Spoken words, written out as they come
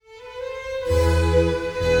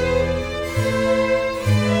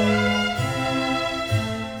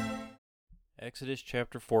Exodus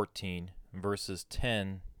chapter 14, verses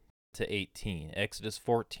 10 to 18. Exodus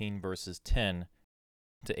 14, verses 10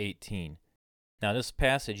 to 18. Now, in this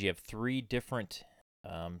passage, you have three different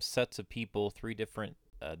sets of people, three different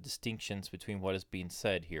distinctions between what is being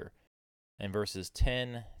said here. In verses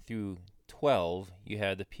 10 through 12, you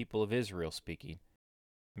have the people of Israel speaking.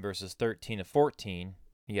 In verses 13 to 14,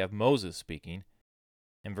 you have Moses speaking.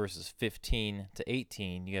 In verses 15 to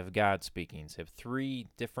 18, you have God speaking. So you have three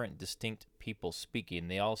different distinct people speaking.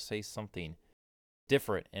 They all say something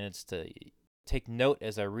different, and it's to take note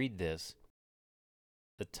as I read this,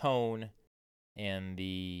 the tone and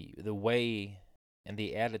the way and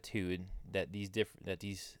the attitude that these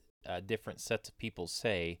different sets of people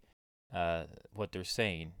say what they're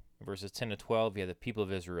saying. In verses 10 to 12, you have the people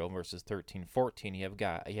of Israel. In verses 13, 14, you have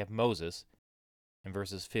God. You have Moses. In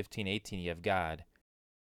verses 15, 18, you have God.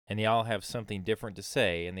 And they all have something different to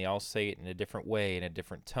say, and they all say it in a different way, in a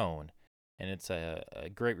different tone. And it's a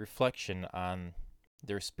great reflection on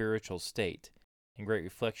their spiritual state, and great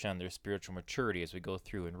reflection on their spiritual maturity as we go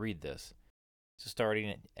through and read this. So starting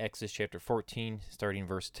in Exodus chapter 14, starting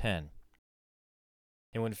verse 10.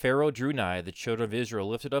 And when Pharaoh drew nigh, the children of Israel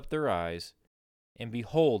lifted up their eyes, and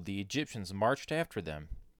behold, the Egyptians marched after them,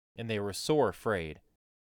 and they were sore afraid.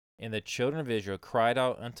 And the children of Israel cried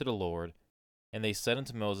out unto the Lord, and they said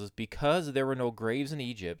unto Moses, Because there were no graves in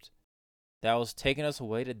Egypt, thou hast taken us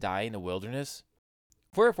away to die in the wilderness?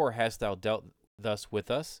 Wherefore hast thou dealt thus with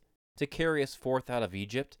us, to carry us forth out of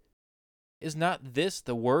Egypt? Is not this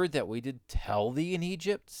the word that we did tell thee in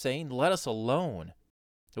Egypt, saying, Let us alone,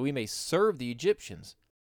 that we may serve the Egyptians?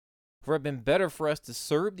 For it had been better for us to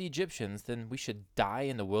serve the Egyptians than we should die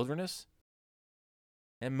in the wilderness.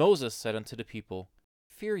 And Moses said unto the people,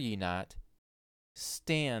 Fear ye not,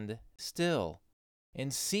 stand still,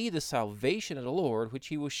 and see the salvation of the Lord, which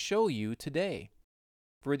he will show you today.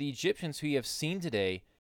 For the Egyptians who ye have seen today,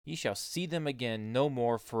 ye shall see them again no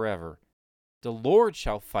more forever. The Lord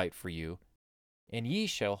shall fight for you, and ye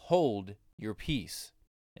shall hold your peace.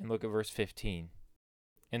 And look at verse 15.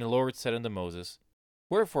 And the Lord said unto Moses,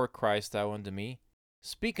 Wherefore criest thou unto me?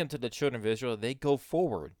 Speak unto the children of Israel, that they go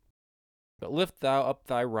forward. But lift thou up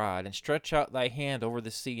thy rod, and stretch out thy hand over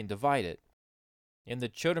the sea, and divide it. And the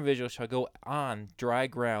children of Israel shall go on dry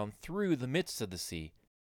ground through the midst of the sea.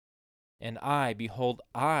 And I, behold,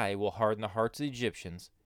 I will harden the hearts of the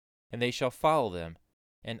Egyptians, and they shall follow them.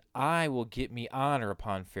 And I will get me honor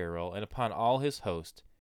upon Pharaoh, and upon all his host,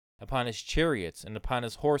 upon his chariots, and upon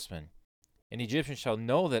his horsemen. And the Egyptians shall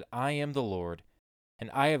know that I am the Lord,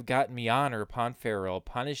 and I have gotten me honor upon Pharaoh,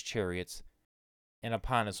 upon his chariots, and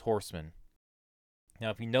upon his horsemen.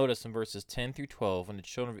 Now, if you notice in verses 10 through 12, when the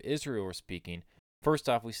children of Israel were speaking, first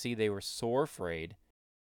off, we see they were sore afraid.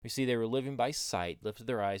 We see they were living by sight, lifted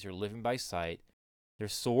their eyes, they're living by sight. They're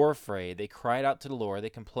sore afraid. They cried out to the Lord. They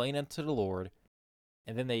complained unto the Lord.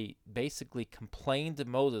 And then they basically complained to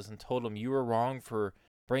Moses and told him, You were wrong for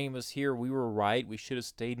bringing us here. We were right. We should have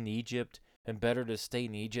stayed in Egypt, and better to stay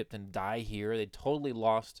in Egypt than die here. They totally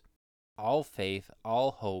lost all faith,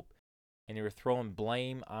 all hope, and they were throwing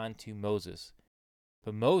blame onto Moses.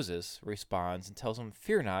 But Moses responds and tells them,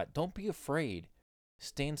 Fear not, don't be afraid.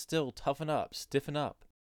 Stand still, toughen up, stiffen up,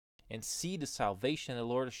 and see the salvation the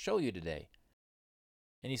Lord will show you today.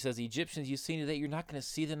 And he says, The Egyptians you've seen today, you're not going to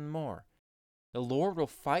see them anymore. The Lord will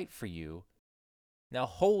fight for you. Now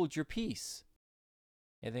hold your peace.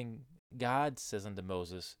 And then God says unto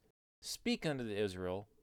Moses, Speak unto Israel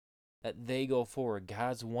that they go forward.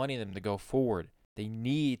 God's wanting them to go forward. They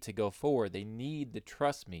need to go forward. They need to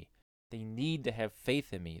trust me. They need to have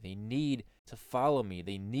faith in me. They need to follow me.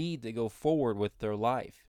 They need to go forward with their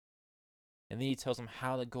life. And then he tells them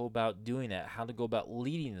how to go about doing that, how to go about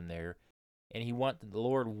leading them there. And the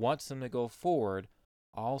Lord wants them to go forward,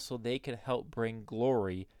 also they can help bring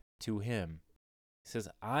glory to him. He says,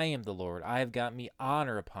 I am the Lord. I have got me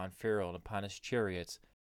honor upon Pharaoh and upon his chariots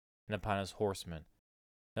and upon his horsemen.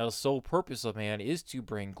 Now the sole purpose of man is to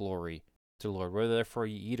bring glory to the Lord. Whether therefore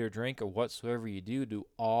you eat or drink or whatsoever you do, do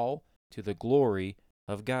all to the glory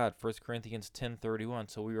of God. 1 Corinthians 10:31.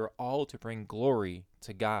 So we are all to bring glory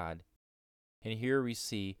to God. And here we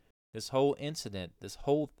see this whole incident, this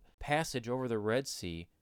whole passage over the Red Sea,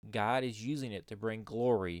 God is using it to bring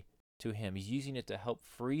glory to him. He's using it to help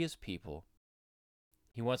free his people.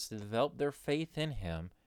 He wants to develop their faith in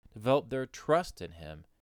him, develop their trust in him,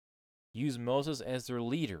 use Moses as their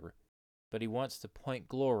leader, but he wants to point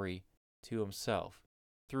glory to himself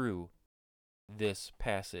through this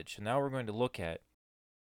passage. So now we're going to look at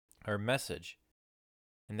our message,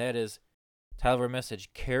 and that is, title of our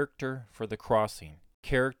message, Character for the Crossing.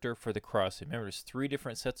 Character for the Crossing. Remember, there's three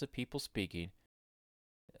different sets of people speaking.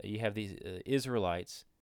 you have these Israelites.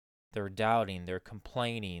 They're doubting, they're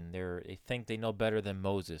complaining, they think they know better than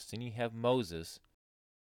Moses. And you have Moses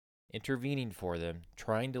intervening for them,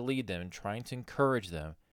 trying to lead them, trying to encourage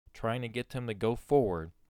them, trying to get them to go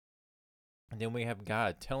forward. And then we have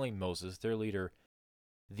God telling Moses, their leader,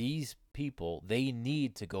 these people, they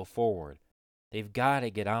need to go forward. They've got to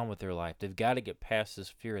get on with their life. They've got to get past this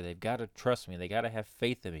fear. They've got to trust me. They got to have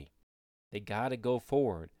faith in me. They got to go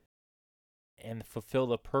forward and fulfill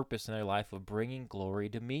the purpose in their life of bringing glory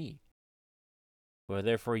to me. Well,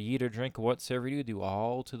 therefore, ye to drink whatsoever you do,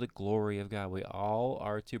 all to the glory of God. We all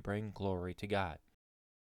are to bring glory to God.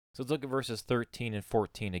 So let's look at verses 13 and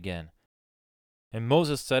 14 again. And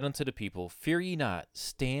Moses said unto the people, Fear ye not,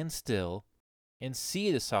 stand still, and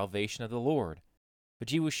see the salvation of the Lord,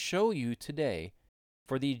 which he will show you today.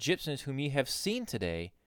 For the Egyptians whom ye have seen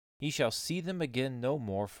today, ye shall see them again no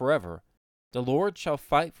more forever. The Lord shall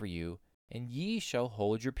fight for you, and ye shall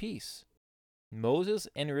hold your peace. Moses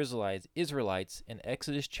and the Israelites in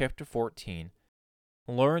Exodus chapter 14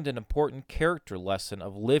 learned an important character lesson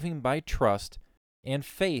of living by trust and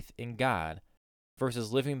faith in God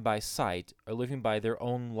versus living by sight or living by their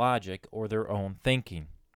own logic or their own thinking.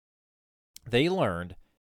 They learned,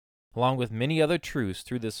 along with many other truths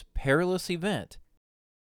through this perilous event,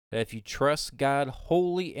 that if you trust God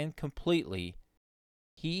wholly and completely,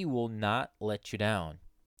 he will not let you down,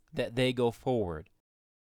 that they go forward.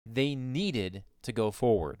 They needed to go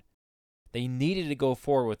forward. They needed to go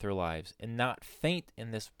forward with their lives and not faint in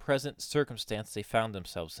this present circumstance they found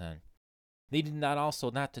themselves in. They needed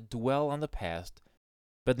not to dwell on the past,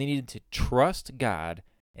 but they needed to trust God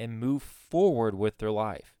and move forward with their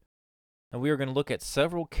life. And we are going to look at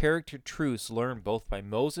several character truths learned both by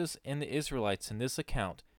Moses and the Israelites in this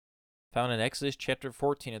account, found in Exodus chapter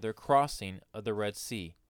 14 of their crossing of the Red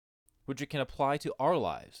Sea, which we can apply to our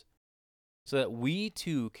lives, so that we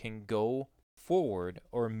too can go forward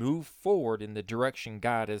or move forward in the direction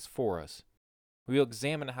God has for us. We will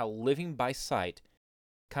examine how living by sight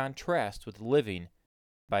contrasts with living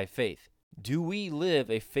by faith. Do we live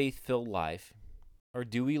a faith-filled life, or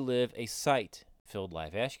do we live a sight-filled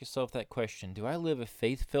life? Ask yourself that question. Do I live a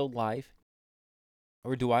faith-filled life,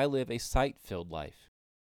 or do I live a sight-filled life?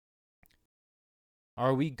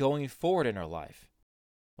 Are we going forward in our life?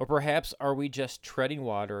 Or perhaps are we just treading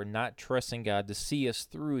water and not trusting God to see us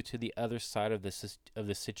through to the other side of this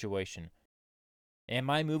situation? Am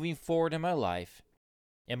I moving forward in my life?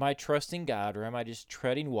 Am I trusting God, or am I just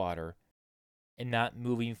treading water and not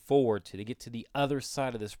moving forward to get to the other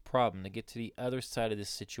side of this problem, to get to the other side of this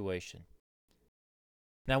situation?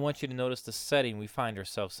 Now I want you to notice the setting we find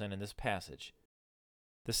ourselves in this passage.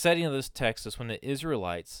 The setting of this text is when the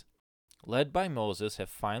Israelites, led by Moses, have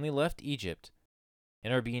finally left Egypt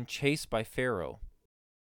and are being chased by Pharaoh.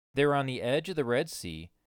 They're on the edge of the Red Sea,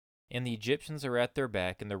 and the Egyptians are at their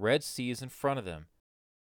back, and the Red Sea is in front of them.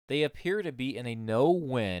 They appear to be in a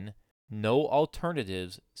no-win, no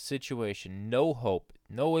alternatives situation, no hope,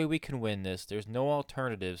 no way we can win this, there's no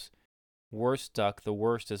alternatives. We're stuck, the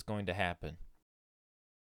worst is going to happen.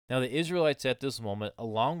 Now the Israelites at this moment,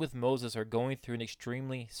 along with Moses, are going through an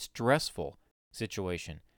extremely stressful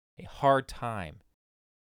situation, a hard time.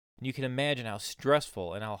 And you can imagine how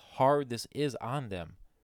stressful and how hard this is on them.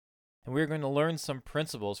 And we're going to learn some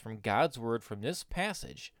principles from God's Word from this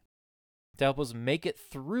passage to help us make it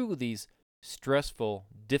through these stressful,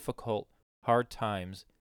 difficult, hard times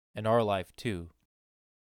in our life too.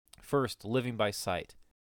 First, living by sight.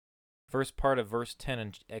 First part of verse 10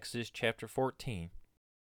 in Exodus chapter 14.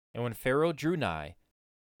 And when Pharaoh drew nigh,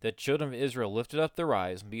 the children of Israel lifted up their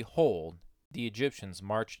eyes, and behold, the Egyptians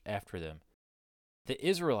marched after them. The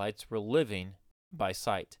Israelites were living by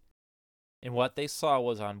sight. And what they saw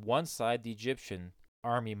was on one side the Egyptian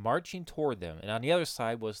army marching toward them, and on the other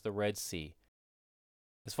side was the Red Sea.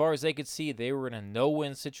 As far as they could see, they were in a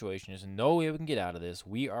no-win situation. There's no way we can get out of this.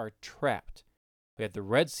 We are trapped. We have the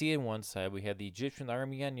Red Sea on one side. We have the Egyptian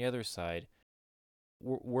army on the other side.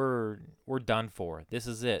 We're done for. This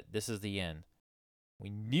is it. This is the end. We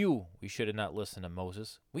knew we should have not listened to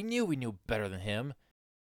Moses. We knew better than him.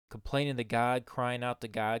 Complaining to God, crying out to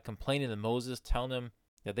God, complaining to Moses, telling him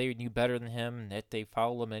that they knew better than him and that they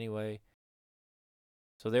followed him anyway.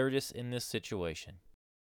 So they were just in this situation.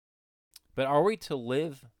 But are we to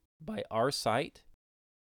live by our sight?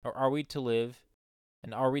 Or are we to live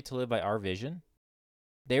by our vision?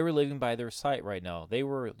 They were living by their sight right now. They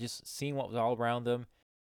were just seeing what was all around them.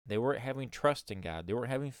 They weren't having trust in God. They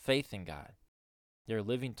weren't having faith in God. They're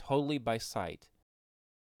living totally by sight.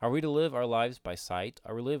 Are we to live our lives by sight?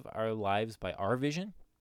 Are we to live our lives by our vision?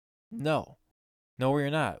 No. No, we're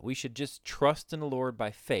not. We should just trust in the Lord by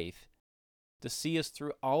faith to see us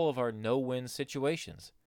through all of our no-win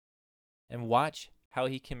situations. And watch how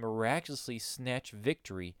he can miraculously snatch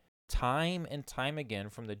victory time and time again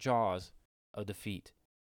from the jaws of defeat.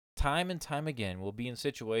 Time and time again, we'll be in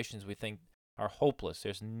situations we think are hopeless.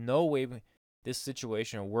 There's no way this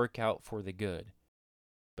situation will work out for the good.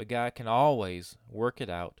 But God can always work it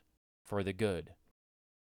out for the good.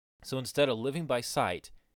 So instead of living by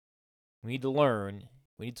sight, we need to learn,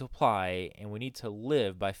 we need to apply, and we need to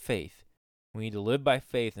live by faith. We need to live by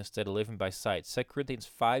faith instead of living by sight. 2 Corinthians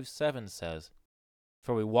 5:7 says,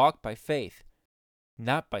 "For we walk by faith,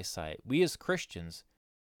 not by sight." We as Christians,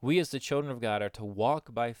 we as the children of God are to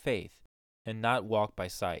walk by faith and not walk by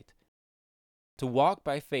sight. To walk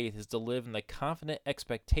by faith is to live in the confident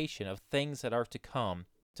expectation of things that are to come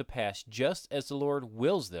to pass just as the Lord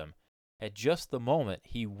wills them at just the moment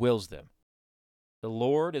he wills them. The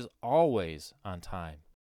Lord is always on time.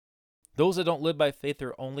 Those that don't live by faith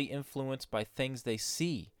are only influenced by things they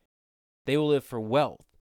see. They will live for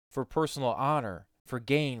wealth, for personal honor, for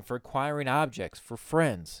gain, for acquiring objects, for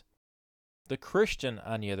friends. The Christian,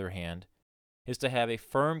 on the other hand, is to have a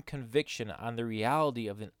firm conviction on the reality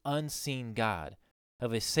of an unseen God,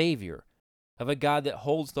 of a Savior, of a God that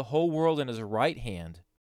holds the whole world in his right hand.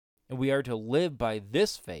 And we are to live by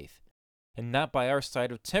this faith, and not by our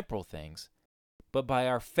sight of temporal things, but by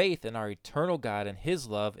our faith in our eternal God and his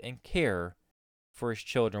love and care for his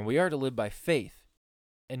children. We are to live by faith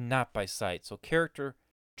and not by sight. So character,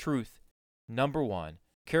 truth, number one.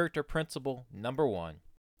 Character principle, number one.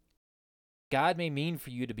 God may mean for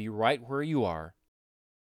you to be right where you are.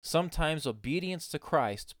 Sometimes obedience to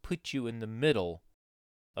Christ puts you in the middle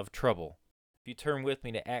of trouble. If you turn with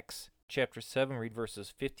me to Acts chapter 7, read verses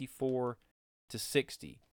 54 to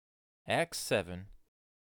 60. Acts 7,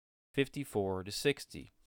 54 to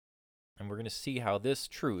 60. And we're going to see how this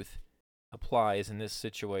truth applies in this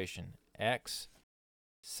situation. Acts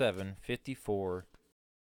 7, 54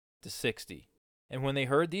 to 60. And when they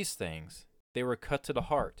heard these things, they were cut to the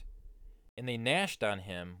heart, and they gnashed on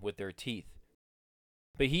him with their teeth.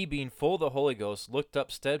 But he, being full of the Holy Ghost, looked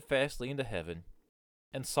up steadfastly into heaven,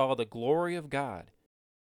 and saw the glory of God,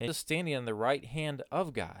 and was standing on the right hand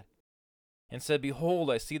of God, and said,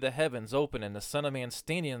 Behold, I see the heavens open, and the Son of Man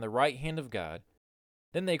standing on the right hand of God.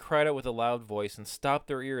 Then they cried out with a loud voice, and stopped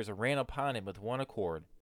their ears, and ran upon him with one accord,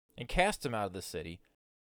 and cast him out of the city,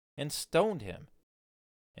 and stoned him.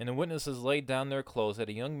 And the witnesses laid down their clothes at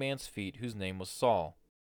a young man's feet, whose name was Saul.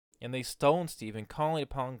 And they stoned Stephen, calling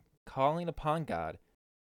upon God,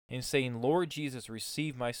 and saying, Lord Jesus,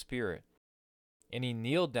 receive my spirit. And he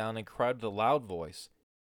kneeled down and cried with a loud voice,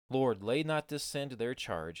 Lord, lay not this sin to their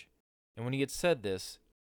charge. And when he had said this,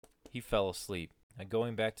 he fell asleep. Now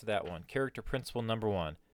going back to that one, character principle number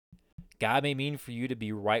one. God may mean for you to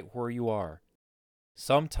be right where you are.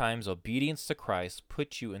 Sometimes obedience to Christ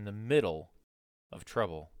puts you in the middle of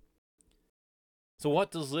trouble. So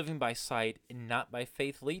what does living by sight and not by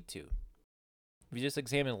faith lead to? If you just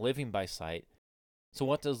examine living by sight, so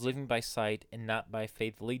what does living by sight and not by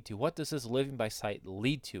faith lead to? What does this living by sight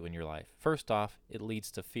lead to in your life? First off, it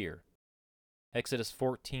leads to fear. Exodus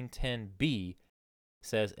 14:10b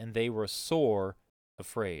says, and they were sore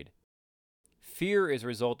afraid. Fear is a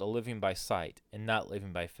result of living by sight and not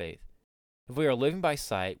living by faith. If we are living by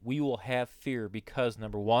sight, we will have fear because,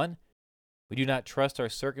 number one, we do not trust our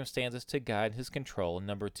circumstances to God and his control. And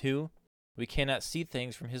number two, we cannot see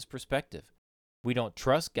things from his perspective. We don't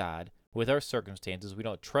trust God with our circumstances. We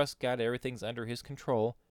don't trust God. Everything's under his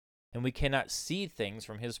control. And we cannot see things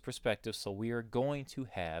from his perspective. So we are going to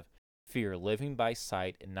have fear. Living by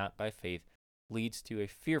sight and not by faith leads to a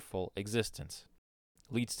fearful existence.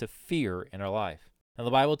 Leads to fear in our life. Now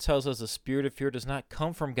the Bible tells us the spirit of fear does not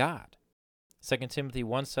come from God. 2 Timothy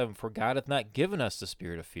 1:7, for God hath not given us the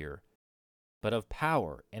spirit of fear, but of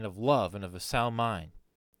power and of love and of a sound mind.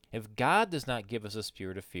 If God does not give us a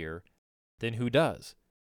spirit of fear, then who does?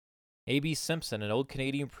 A.B. Simpson, an old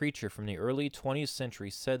Canadian preacher from the early 20th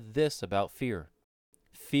century, said this about fear.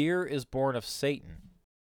 Fear is born of Satan.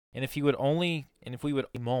 And if we would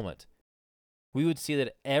a moment, we would see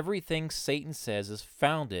that everything Satan says is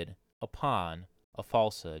founded upon a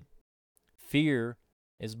falsehood. Fear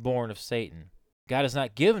is born of Satan. God has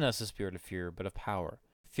not given us a spirit of fear, but of power.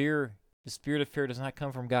 The spirit of fear does not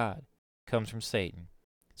come from God. It comes from Satan.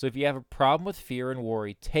 So if you have a problem with fear and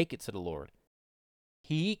worry, take it to the Lord.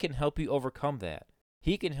 He can help you overcome that.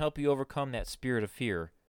 He can help you overcome that spirit of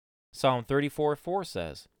fear. Psalm 34:4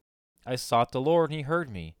 says, I sought the Lord, and he heard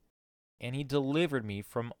me, and he delivered me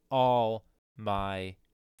from all my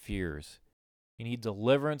fears. You need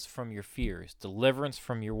deliverance from your fears, deliverance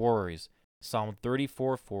from your worries. Psalm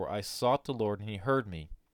 34:4, I sought the Lord, and he heard me,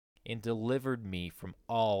 and delivered me from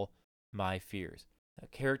all my fears.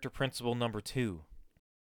 Character principle number 2.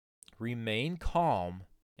 Remain calm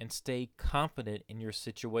and stay confident in your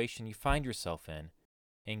situation you find yourself in,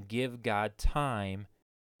 and give God time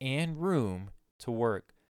and room to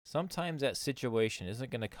work. Sometimes that situation isn't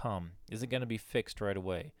going to be fixed right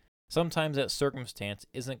away. Sometimes that circumstance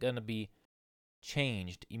isn't going to be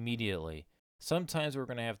changed immediately. Sometimes we're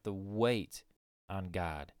going to have to wait on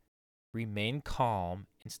God. Remain calm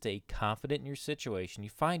and stay confident in your situation you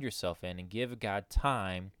find yourself in, and give God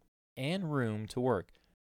time and room to work.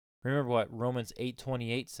 Remember what Romans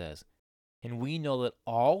 8:28 says, "And we know that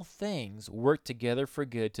all things work together for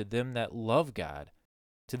good to them that love God,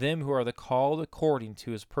 to them who are the called according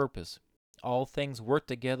to his purpose." All things work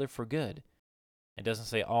together for good. It doesn't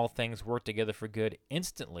say all things work together for good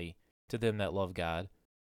instantly to them that love God,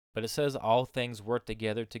 but it says all things work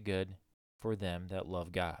together to good for them that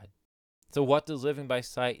love God. So what does living by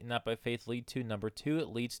sight and not by faith lead to? Number 2, it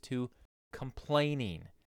leads to complaining.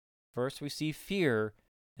 First we see fear,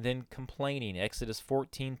 and then complaining. Exodus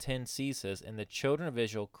 14:10c says, "And the children of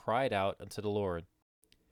Israel cried out unto the Lord."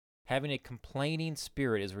 Having a complaining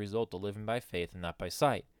spirit is a result of living by faith and not by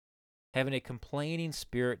sight. Having a complaining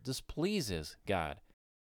spirit displeases God.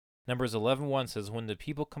 Numbers 11:1 says, "When the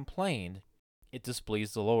people complained, it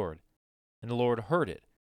displeased the Lord. And the Lord heard it,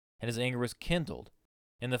 and his anger was kindled.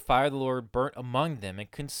 And the fire of the Lord burnt among them and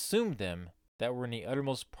consumed them that were in the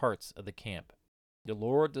uttermost parts of the camp." The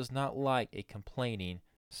Lord does not like a complaining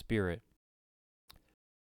spirit.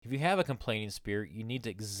 If you have a complaining spirit, you need to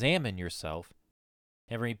examine yourself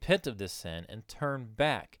and repent of this sin and turn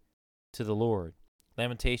back to the Lord.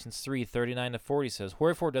 Lamentations 3:39-40 says,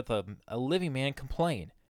 "Wherefore doth a living man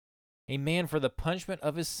complain? A man for the punishment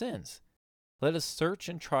of his sins. Let us search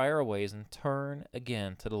and try our ways and turn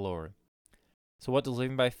again to the Lord." So what does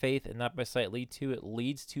living by faith and not by sight lead to? It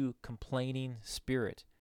leads to complaining spirit.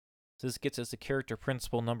 So this gets us to character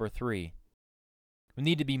principle number 3. We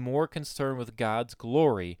need to be more concerned with God's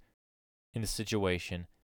glory in the situation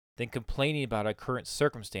than complaining about our current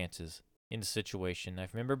circumstances in the situation. I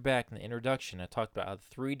remember back in the introduction, I talked about how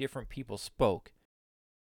 3 different people spoke.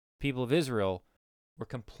 People of Israel were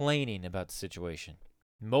complaining about the situation.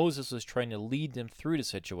 Moses was trying to lead them through the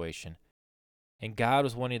situation, and God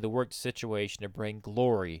was wanting to work the situation to bring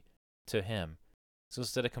glory to him. So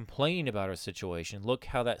instead of complaining about our situation, look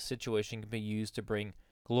how that situation can be used to bring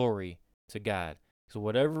glory to God. So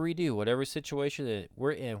whatever we do, whatever situation that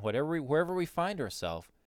we're in, wherever we find ourselves,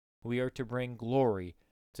 we are to bring glory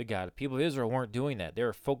to God. The people of Israel weren't doing that. They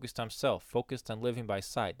were focused on self, focused on living by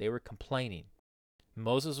sight. They were complaining.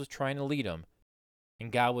 Moses was trying to lead them,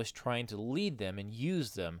 and God was trying to lead them and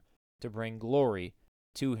use them to bring glory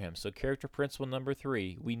to him. So character principle number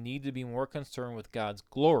 3, we need to be more concerned with God's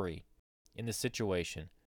glory in the situation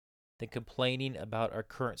than complaining about our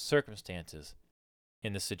current circumstances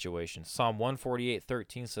in the situation. Psalm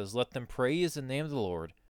 148:13 says, "Let them praise the name of the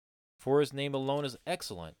Lord, for his name alone is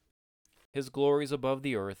excellent. His glory is above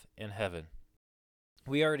the earth and heaven."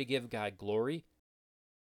 We are to give God glory,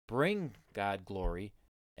 bring God glory,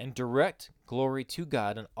 and direct glory to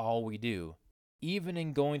God in all we do, even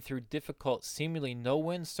in going through difficult, seemingly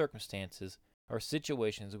no-win circumstances or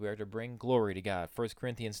situations. We are to bring glory to God. 1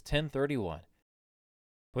 Corinthians 10:31,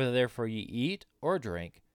 "Whether therefore ye eat or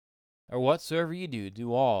drink, or whatsoever ye do,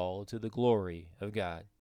 do all to the glory of God."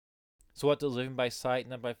 So what does living by sight and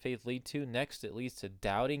not by faith lead to? Next, it leads to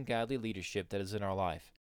doubting godly leadership that is in our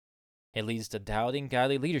life. It leads to doubting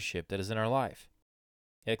godly leadership that is in our life.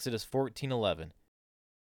 Exodus 14:11,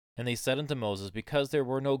 "And they said unto Moses, Because there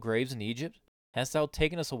were no graves in Egypt, hast thou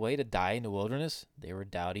taken us away to die in the wilderness?" They were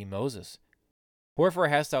doubting Moses. "Wherefore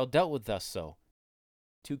hast thou dealt with us so?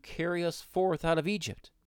 To carry us forth out of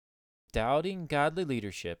Egypt." Doubting godly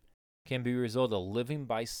leadership can be a result of living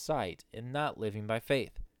by sight and not living by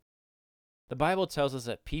faith. The Bible tells us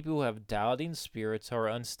that people who have doubting spirits are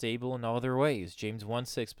unstable in all their ways. James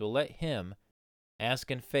 1:6, "But let him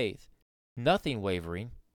ask in faith, nothing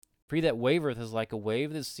wavering, for he that wavereth is like a wave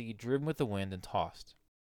of the sea driven with the wind and tossed."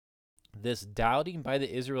 This doubting by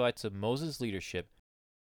the Israelites of Moses' leadership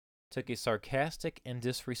took a sarcastic and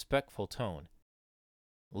disrespectful tone.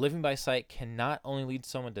 Living by sight can not only lead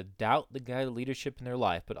someone to doubt the godly leadership in their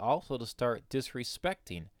life, but also to start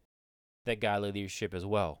disrespecting that godly leadership as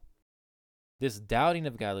well. This doubting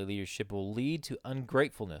of godly leadership will lead to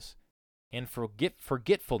ungratefulness and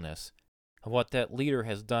forgetfulness of what that leader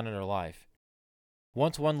has done in their life.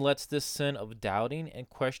 Once one lets this sin of doubting and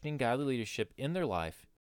questioning godly leadership in their life,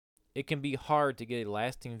 it can be hard to get a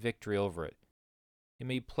lasting victory over it. It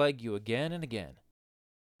may plague you again and again.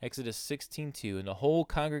 Exodus 16:2, and the whole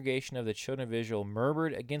congregation of the children of Israel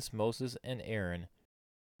murmured against Moses and Aaron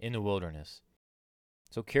in the wilderness.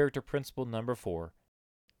 So character principle number 4,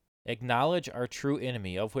 acknowledge our true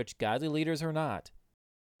enemy, of which godly leaders are not,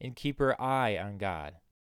 and keep our eye on God.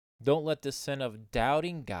 Don't let the sin of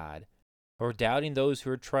doubting God or doubting those who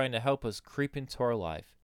are trying to help us creep into our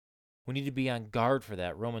life. We need to be on guard for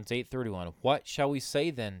that. Romans 8:31. What shall we say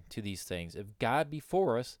then to these things? If God be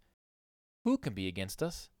for us, who can be against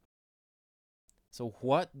us? So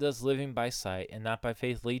what does living by sight and not by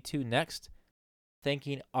faith lead to? Next,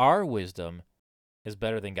 thinking our wisdom is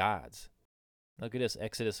better than God's. Look at this,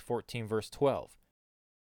 Exodus 14, verse 12.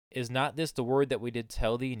 Is not this the word that we did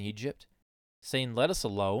tell thee in Egypt, saying, let us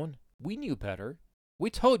alone? We knew better. We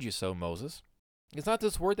told you so, Moses. Is not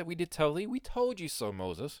this word that we did tell thee? We told you so,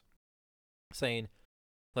 Moses. Saying,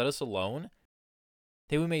 let us alone,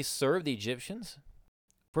 that we may serve the Egyptians.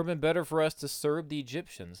 For it had been better for us to serve the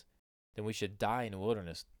Egyptians than we should die in the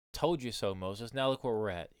wilderness. Told you so, Moses. Now look where we're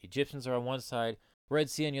at. Egyptians are on one side, Red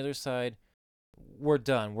Sea on the other side. We're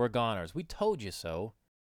done. We're goners. We told you so.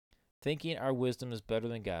 Thinking our wisdom is better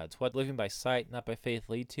than God's. What living by sight, not by faith,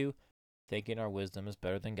 lead to? Thinking our wisdom is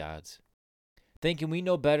better than God's. Thinking we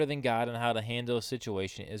know better than God on how to handle a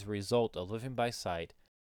situation is a result of living by sight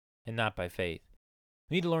and not by faith.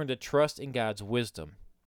 We need to learn to trust in God's wisdom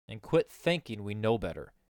and quit thinking we know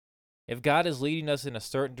better. If God is leading us in a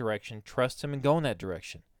certain direction, trust Him and go in that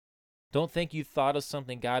direction. Don't think you thought of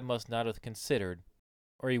something God must not have considered,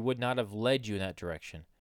 or He would not have led you in that direction.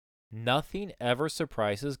 Nothing ever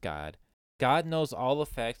surprises God. God knows all the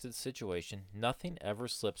facts of the situation. Nothing ever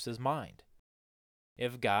slips His mind.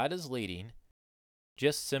 If God is leading,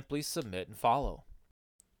 just simply submit and follow.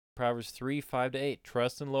 Proverbs 3:5-8.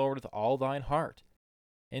 Trust in the Lord with all thine heart,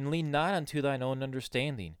 and lean not unto thine own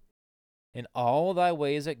understanding. In all thy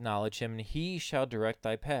ways acknowledge Him, and He shall direct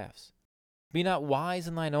thy paths. Be not wise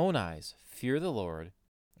in thine own eyes. Fear the Lord,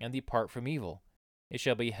 and depart from evil. It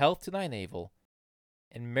shall be health to thy navel,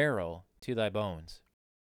 and marrow to thy bones.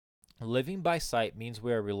 Living by sight means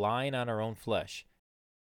we are relying on our own flesh,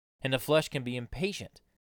 and the flesh can be impatient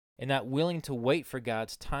and not willing to wait for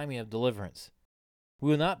God's timing of deliverance.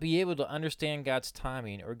 We will not be able to understand God's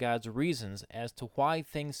timing or God's reasons as to why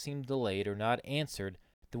things seem delayed or not answered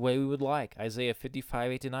the way we would like. Isaiah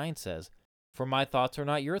 55:8-9 says, For my thoughts are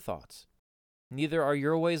not your thoughts, neither are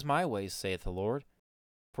your ways my ways, saith the Lord.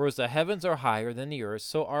 For as the heavens are higher than the earth,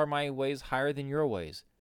 so are my ways higher than your ways,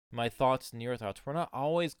 my thoughts than your thoughts. We're not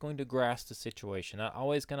always going to grasp the situation, not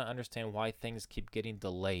always going to understand why things keep getting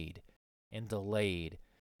delayed,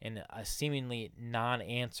 and a seemingly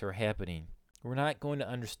non-answer happening. We're not going to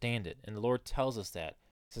understand it, and the Lord tells us that.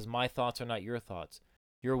 He says, my thoughts are not your thoughts.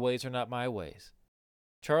 Your ways are not my ways.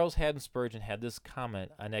 Charles Haddon Spurgeon had this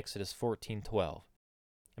comment on Exodus 14:12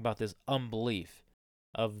 about this unbelief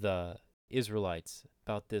of the Israelites,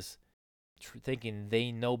 about this thinking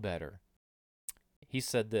they know better. He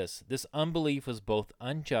said this unbelief was both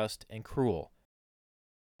unjust and cruel.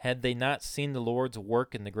 Had they not seen the Lord's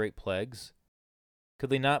work in the great plagues?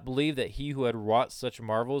 Could they not believe that He who had wrought such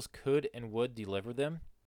marvels could and would deliver them?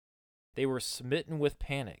 They were smitten with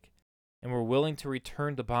panic and were willing to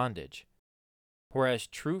return to bondage, whereas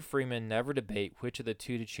true freemen never debate which of the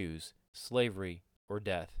two to choose, slavery or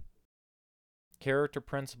death. Character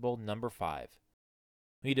principle number 5.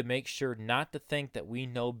 We need to make sure not to think that we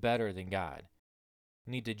know better than God.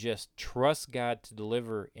 We need to just trust God to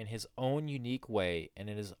deliver in His own unique way and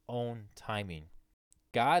in His own timing.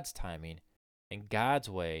 God's timing and God's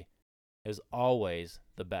way is always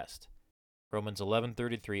the best. Romans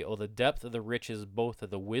 11:33. Oh, the depth of the riches both of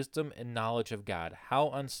the wisdom and knowledge of God. How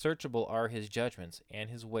unsearchable are His judgments and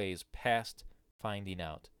His ways past finding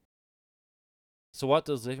out. So what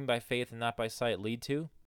does living by faith and not by sight lead to?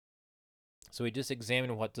 So we just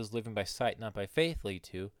examined what does living by sight, not by faith lead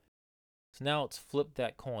to. So now let's flip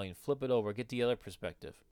that coin, flip it over, get the other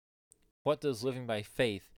perspective. What does living by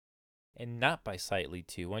faith and not by sight lead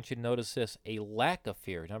to? I want you to notice this, a lack of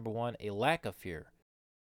fear. Number 1, a lack of fear.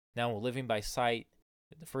 Now living by sight,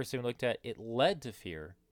 the first thing we looked at, it led to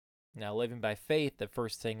fear. Now living by faith, the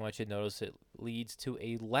first thing I want you to notice, it leads to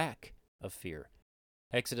a lack of fear.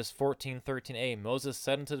 Exodus 14:13a, Moses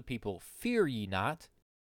said unto the people, Fear ye not.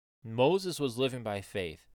 Moses was living by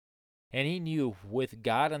faith, and he knew with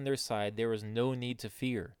God on their side there was no need to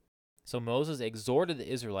fear. So Moses exhorted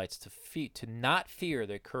the Israelites to not fear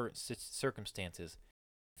their current circumstances.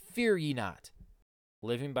 Fear ye not.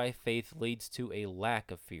 Living by faith leads to a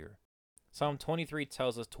lack of fear. Psalm 23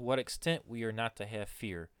 tells us to what extent we are not to have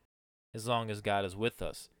fear, as long as God is with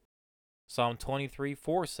us. Psalm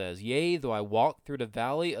 23:4 says, Yea, though I walk through the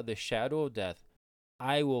valley of the shadow of death,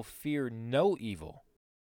 I will fear no evil.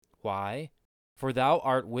 Why? For thou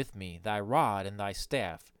art with me, thy rod and thy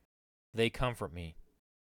staff, they comfort me.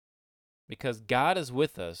 Because God is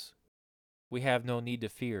with us, we have no need to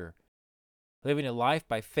fear. Living a life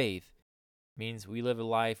by faith means we live a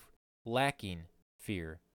life lacking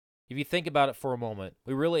fear. If you think about it for a moment,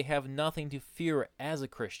 we really have nothing to fear as a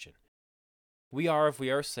Christian. We are, if we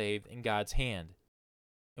are saved, in God's hand.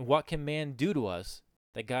 And what can man do to us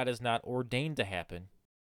that God has not ordained to happen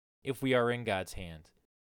if we are in God's hand?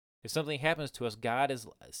 If something happens to us, God is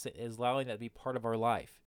allowing that to be part of our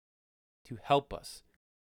life, to help us.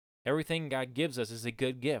 Everything God gives us is a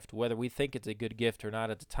good gift, whether we think it's a good gift or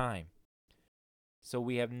not at the time. So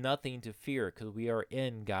we have nothing to fear because we are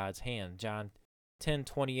in God's hand. John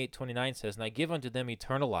 10:28-29 says, And I give unto them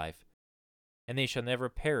eternal life, and they shall never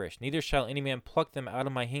perish, neither shall any man pluck them out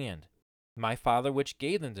of my hand. My Father which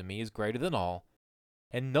gave them to me is greater than all,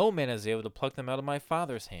 and no man is able to pluck them out of my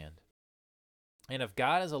Father's hand. And if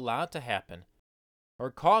God has allowed to happen,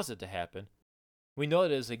 or caused it to happen, we know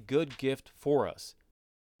it is a good gift for us.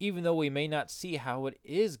 Even though we may not see how it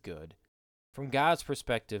is good, from God's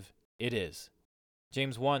perspective, it is.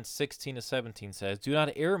 James 1:16-17 says, Do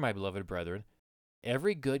not err, my beloved brethren.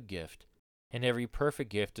 Every good gift and every perfect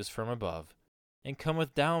gift is from above, and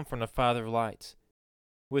cometh down from the Father of lights,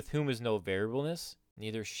 with whom is no variableness,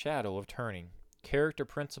 neither shadow of turning. Character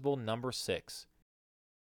principle number 6.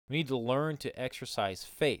 We need to learn to exercise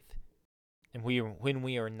faith. And when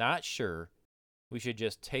we are not sure, we should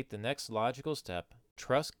just take the next logical step,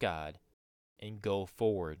 trust God, and go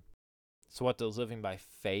forward. So what does living by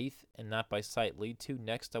faith and not by sight lead to?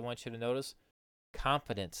 Next, I want you to notice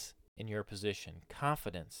confidence in your position.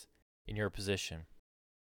 Confidence in your position.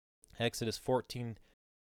 Exodus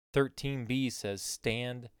 14:13b says,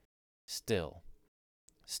 Stand still.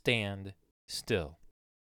 Stand still.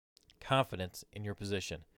 Confidence in your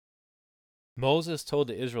position. Moses told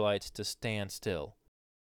the Israelites to stand still.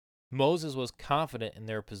 Moses was confident in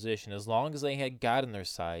their position. As long as they had God on their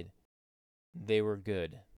side, they were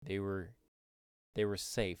good. They were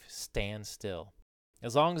safe. Stand still.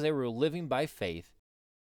 As long as they were living by faith,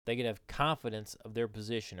 they could have confidence of their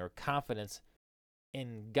position or confidence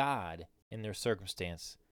in God in their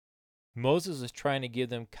circumstance. Moses was trying to give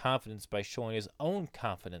them confidence by showing his own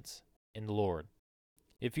confidence in the Lord.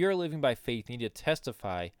 If you're living by faith, you need to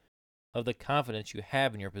testify of the confidence you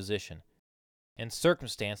have in your position and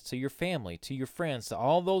circumstance to your family, to your friends, to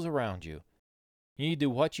all those around you. You need to do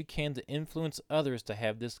what you can to influence others to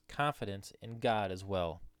have this confidence in God as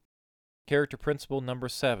well. Character principle number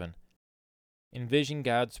 7. Envision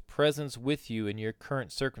God's presence with you in your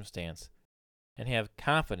current circumstance and have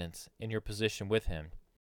confidence in your position with Him.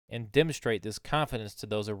 And demonstrate this confidence to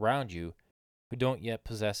those around you who don't yet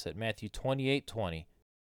possess it. Matthew 28:20.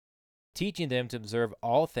 Teaching them to observe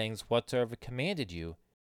all things whatsoever commanded you,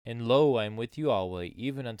 and lo, I am with you always,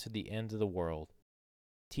 even unto the end of the world.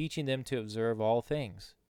 Teaching them to observe all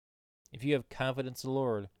things. If you have confidence in the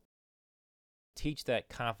Lord, teach that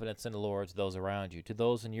confidence in the Lord to those around you, to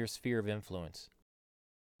those in your sphere of influence.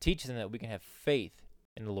 Teach them that we can have faith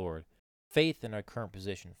in the Lord, faith in our current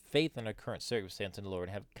position, faith in our current circumstance in the Lord,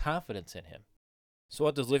 and have confidence in Him. So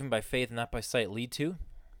what does living by faith and not by sight lead to?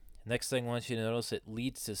 Next thing I want you to notice, it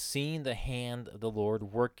leads to seeing the hand of the Lord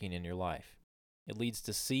working in your life. It leads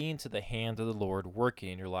to seeing to the hand of the Lord working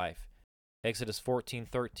in your life. Exodus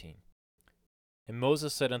 14:13. And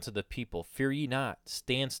Moses said unto the people, Fear ye not,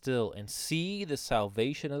 stand still, and see the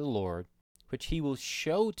salvation of the Lord, which He will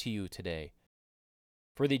show to you today.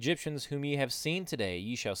 For the Egyptians whom ye have seen today,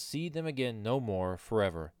 ye shall see them again no more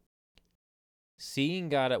forever. Seeing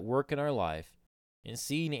God at work in our life and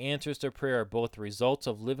seeing answers to prayer are both the results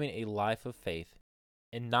of living a life of faith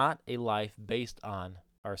and not a life based on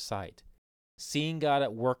our sight. Seeing God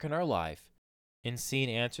at work in our life and seeing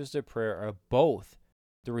answers to prayer are both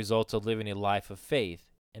the results of living a life of faith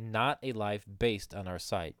and not a life based on our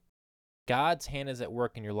sight. God's hand is at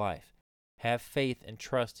work in your life. Have faith and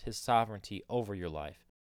trust His sovereignty over your life.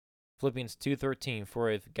 Philippians 2:13,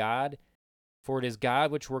 For it is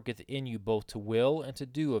God which worketh in you both to will and to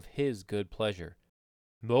do of His good pleasure.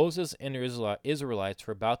 Moses and the Israelites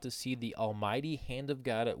were about to see the almighty hand of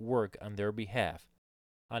God at work on their behalf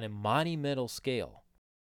on a monumental scale.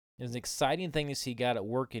 It's an exciting thing to see God at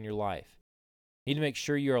work in your life. You need to make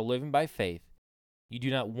sure you are living by faith. You do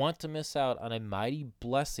not want to miss out on a mighty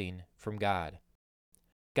blessing from God.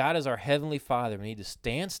 God is our Heavenly Father. We need to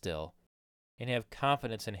stand still and have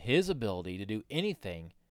confidence in His ability to do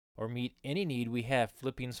anything or meet any need we have.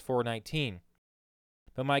 Philippians 4:19.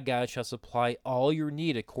 But my God shall supply all your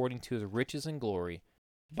need according to His riches and glory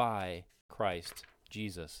by Christ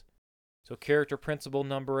Jesus. So character principle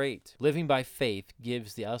number 8. Living by faith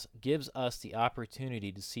gives us the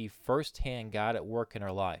opportunity to see firsthand God at work in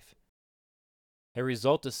our life. A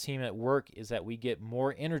result of seeing Him at work is that we get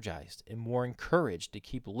more energized and more encouraged to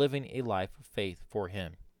keep living a life of faith for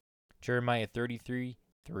Him. Jeremiah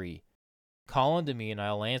 33:3. Call unto me, and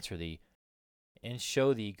I will answer thee, and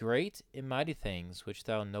show thee great and mighty things which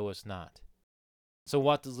thou knowest not. So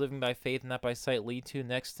what does living by faith and not by sight lead to?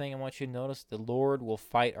 Next thing I want you to notice, the Lord will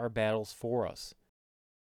fight our battles for us.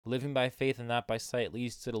 Living by faith and not by sight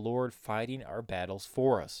leads to the Lord fighting our battles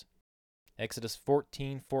for us. Exodus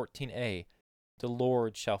 14:14a, the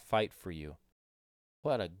Lord shall fight for you.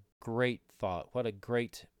 What a great thought. What a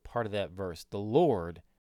great part of that verse. The Lord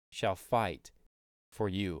shall fight for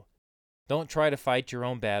you. Don't try to fight your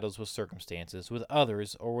own battles with circumstances, with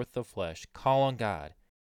others, or with the flesh. Call on God,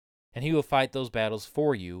 and He will fight those battles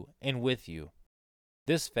for you and with you.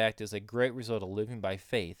 This fact is a great result of living by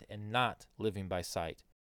faith and not living by sight.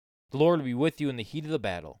 The Lord will be with you in the heat of the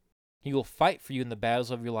battle. He will fight for you in the battles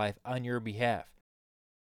of your life on your behalf.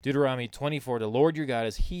 Deuteronomy 24, the Lord your God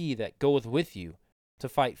is He that goeth with you to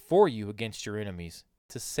fight for you against your enemies,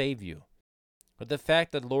 to save you. But the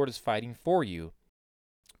fact that the Lord is fighting for you,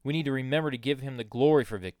 we need to remember to give Him the glory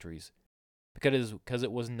for victories, because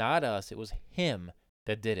it was not us, it was Him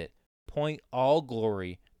that did it. Point all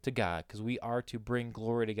glory to God, because we are to bring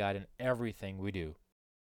glory to God in everything we do.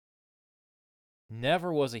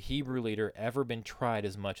 Never was a Hebrew leader ever been tried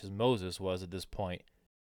as much as Moses was at this point.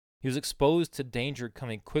 He was exposed to danger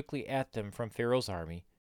coming quickly at them from Pharaoh's army.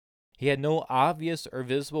 He had no obvious or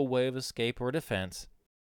visible way of escape or defense.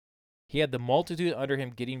 He had the multitude under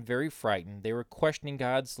him getting very frightened. They were questioning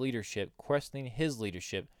God's leadership, questioning His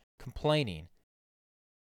leadership, complaining.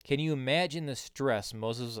 Can you imagine the stress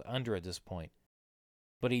Moses was under at this point?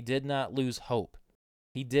 But he did not lose hope.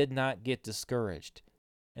 He did not get discouraged.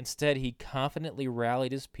 Instead, he confidently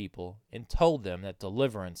rallied his people and told them that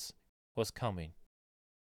deliverance was coming.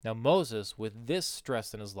 Now Moses, with this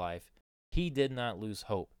stress in his life, he did not lose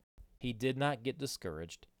hope. He did not get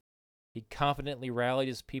discouraged. He confidently rallied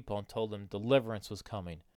his people and told them deliverance was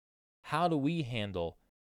coming. How do we handle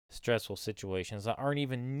stressful situations that aren't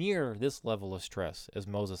even near this level of stress as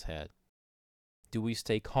Moses had? Do we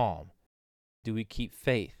stay calm? Do we keep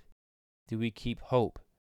faith? Do we keep hope?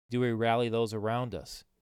 Do we rally those around us?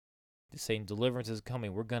 Saying deliverance is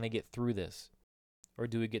coming, we're going to get through this. Or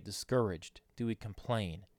do we get discouraged? Do we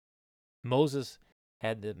complain? Moses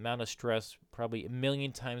had the amount of stress probably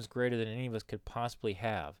 1,000,000 times greater than any of us could possibly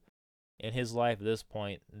have in his life at this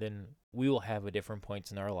point than we will have at different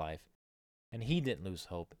points in our life. And he didn't lose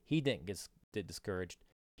hope. He didn't get discouraged.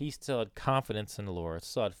 He still had confidence in the Lord,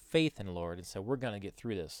 still had faith in the Lord, and said, we're going to get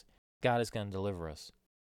through this. God is going to deliver us.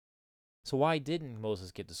 So why didn't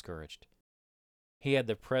Moses get discouraged? He had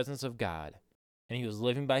the presence of God, and he was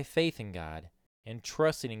living by faith in God and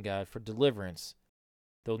trusting in God for deliverance,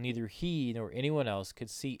 though neither he nor anyone else could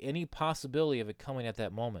see any possibility of it coming at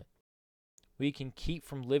that moment. We can keep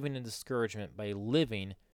from living in discouragement by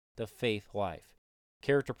living the faith life.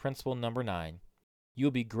 Character principle number 9. You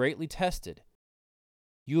will be greatly tested.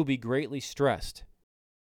 You will be greatly stressed.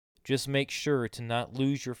 Just make sure to not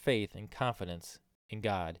lose your faith and confidence in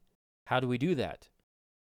God. How do we do that?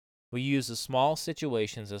 We use the small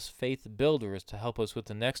situations as faith builders to help us with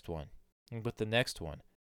the next one, and with the next one.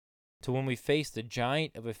 To when we face the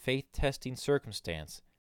giant of a faith-testing circumstance,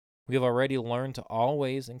 we have already learned to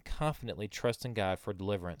always and confidently trust in God for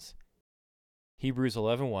deliverance. Hebrews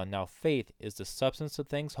 11:1. Now faith is the substance of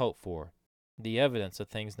things hoped for, the evidence of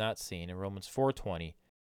things not seen. In Romans 4:20,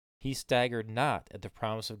 he staggered not at the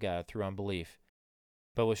promise of God through unbelief,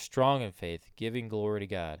 but was strong in faith, giving glory to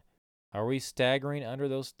God. Are we staggering under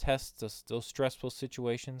those tests, those stressful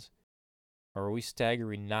situations? Or are we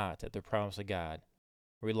staggering not at the promise of God,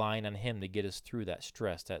 relying on Him to get us through that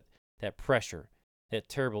stress, that pressure, that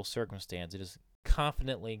terrible circumstance? It is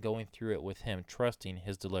confidently going through it with Him, trusting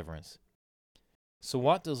His deliverance. So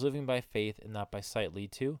what does living by faith and not by sight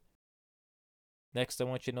lead to? Next, I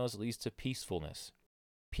want you to notice it leads to peacefulness.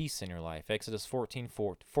 Peace in your life. Exodus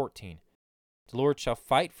 14:14. The Lord shall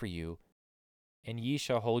fight for you, and ye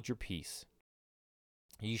shall hold your peace.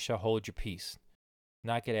 Ye shall hold your peace.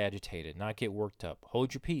 Not get agitated, not get worked up.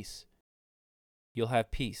 Hold your peace. You'll have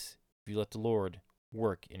peace if you let the Lord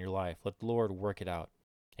work in your life. Let the Lord work it out.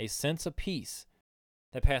 A sense of peace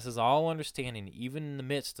that passes all understanding, even in the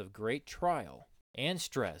midst of great trial and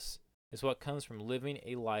stress, is what comes from living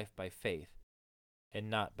a life by faith and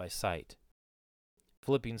not by sight.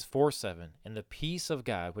 Philippians 4:7, and the peace of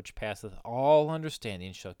God, which passeth all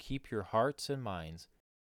understanding, shall keep your hearts and minds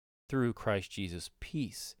through Christ Jesus.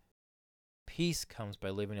 Peace. Peace comes by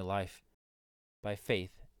living a life by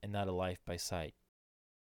faith and not a life by sight.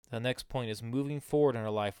 The next point is moving forward in our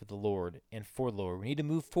life with the Lord and for the Lord. We need to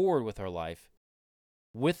move forward with our life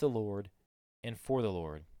with the Lord and for the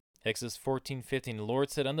Lord. Exodus 14:15, the Lord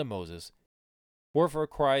said unto Moses, Wherefore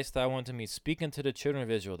criest thou unto me, speak unto the children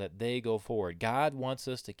of Israel, that they go forward. God wants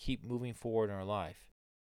us to keep moving forward in our life.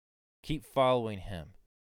 Keep following him.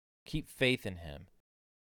 Keep faith in him.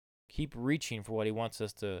 Keep reaching for what he wants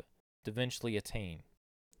us to eventually attain.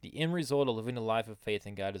 The end result of living a life of faith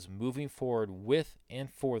in God is moving forward with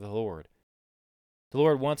and for the Lord. The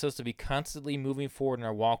Lord wants us to be constantly moving forward in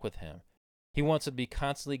our walk with him. He wants us to be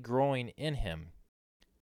constantly growing in him.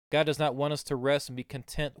 God does not want us to rest and be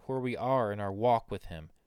content where we are in our walk with him,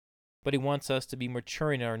 but he wants us to be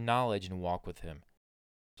maturing in our knowledge and walk with him.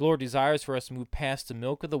 The Lord desires for us to move past the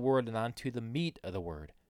milk of the word and onto the meat of the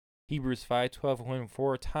word. Hebrews 5:12, when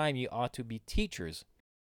for a time ye ought to be teachers,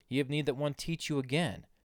 ye have need that one teach you again,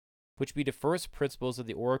 which be the first principles of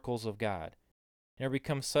the oracles of God, and are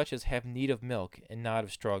become such as have need of milk and not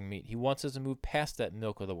of strong meat. He wants us to move past that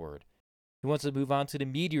milk of the word. He wants us to move on to the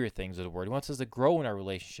meatier things of the word. He wants us to grow in our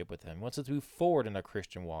relationship with him. He wants us to move forward in our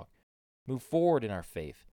Christian walk, move forward in our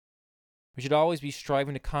faith. We should always be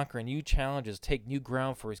striving to conquer new challenges, take new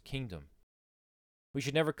ground for his kingdom. We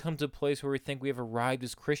should never come to a place where we think we have arrived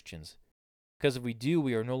as Christians, because if we do,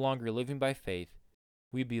 we are no longer living by faith.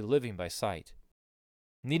 We'd be living by sight.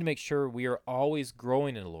 We need to make sure we are always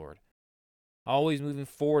growing in the Lord, always moving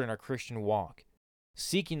forward in our Christian walk,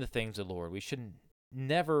 seeking the things of the Lord. We should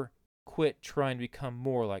never quit trying to become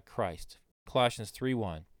more like Christ. Colossians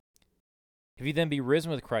 3:1. If ye then be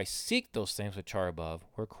risen with Christ, seek those things which are above,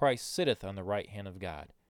 where Christ sitteth on the right hand of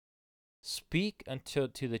God. Speak unto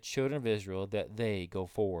the children of Israel that they go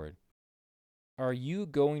forward. Are you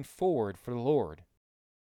going forward for the Lord?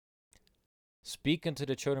 Speak unto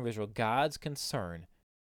the children of Israel God's concern.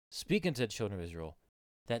 Speak unto the children of Israel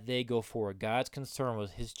that they go forward. God's concern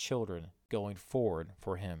was his children going forward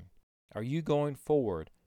for him. Are you going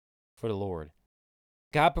forward for the Lord?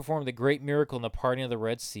 God performed a great miracle in the parting of the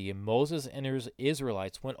Red Sea, and Moses and his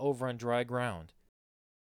Israelites went over on dry ground.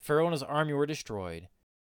 Pharaoh and his army were destroyed.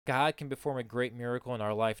 God can perform a great miracle in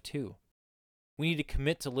our life too. We need to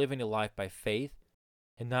commit to living a life by faith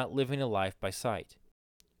and not living a life by sight.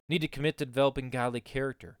 We need to commit to developing godly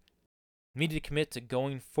character. We need to commit to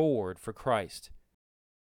going forward for Christ.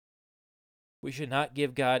 We should not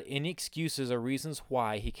give God any excuses or reasons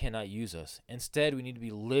why he cannot use us. Instead, we need to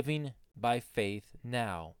be living by faith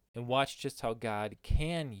now and watch just how God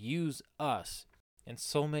can use us in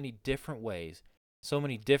so many different ways, so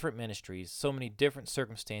many different ministries, so many different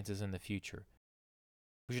circumstances in the future.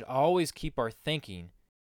 We should always keep our thinking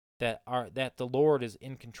that the Lord is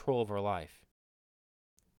in control of our life.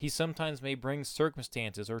 He sometimes may bring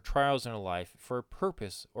circumstances or trials in our life for a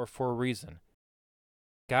purpose or for a reason.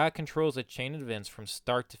 God controls a chain of events from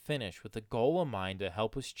start to finish with the goal in mind to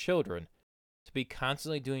help his children to be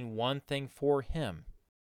constantly doing one thing for him.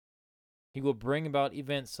 He will bring about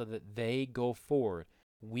events so that they go forward,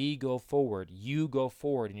 we go forward, you go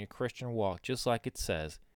forward in your Christian walk, just like it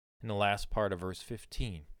says in the last part of verse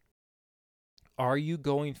 15. Are you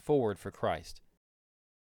going forward for Christ?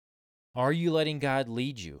 Are you letting God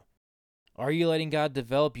lead you? Are you letting God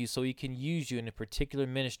develop you so he can use you in a particular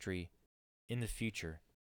ministry in the future?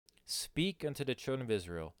 Speak unto the children of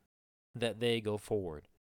Israel that they go forward.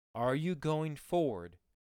 Are you going forward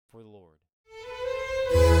for the Lord?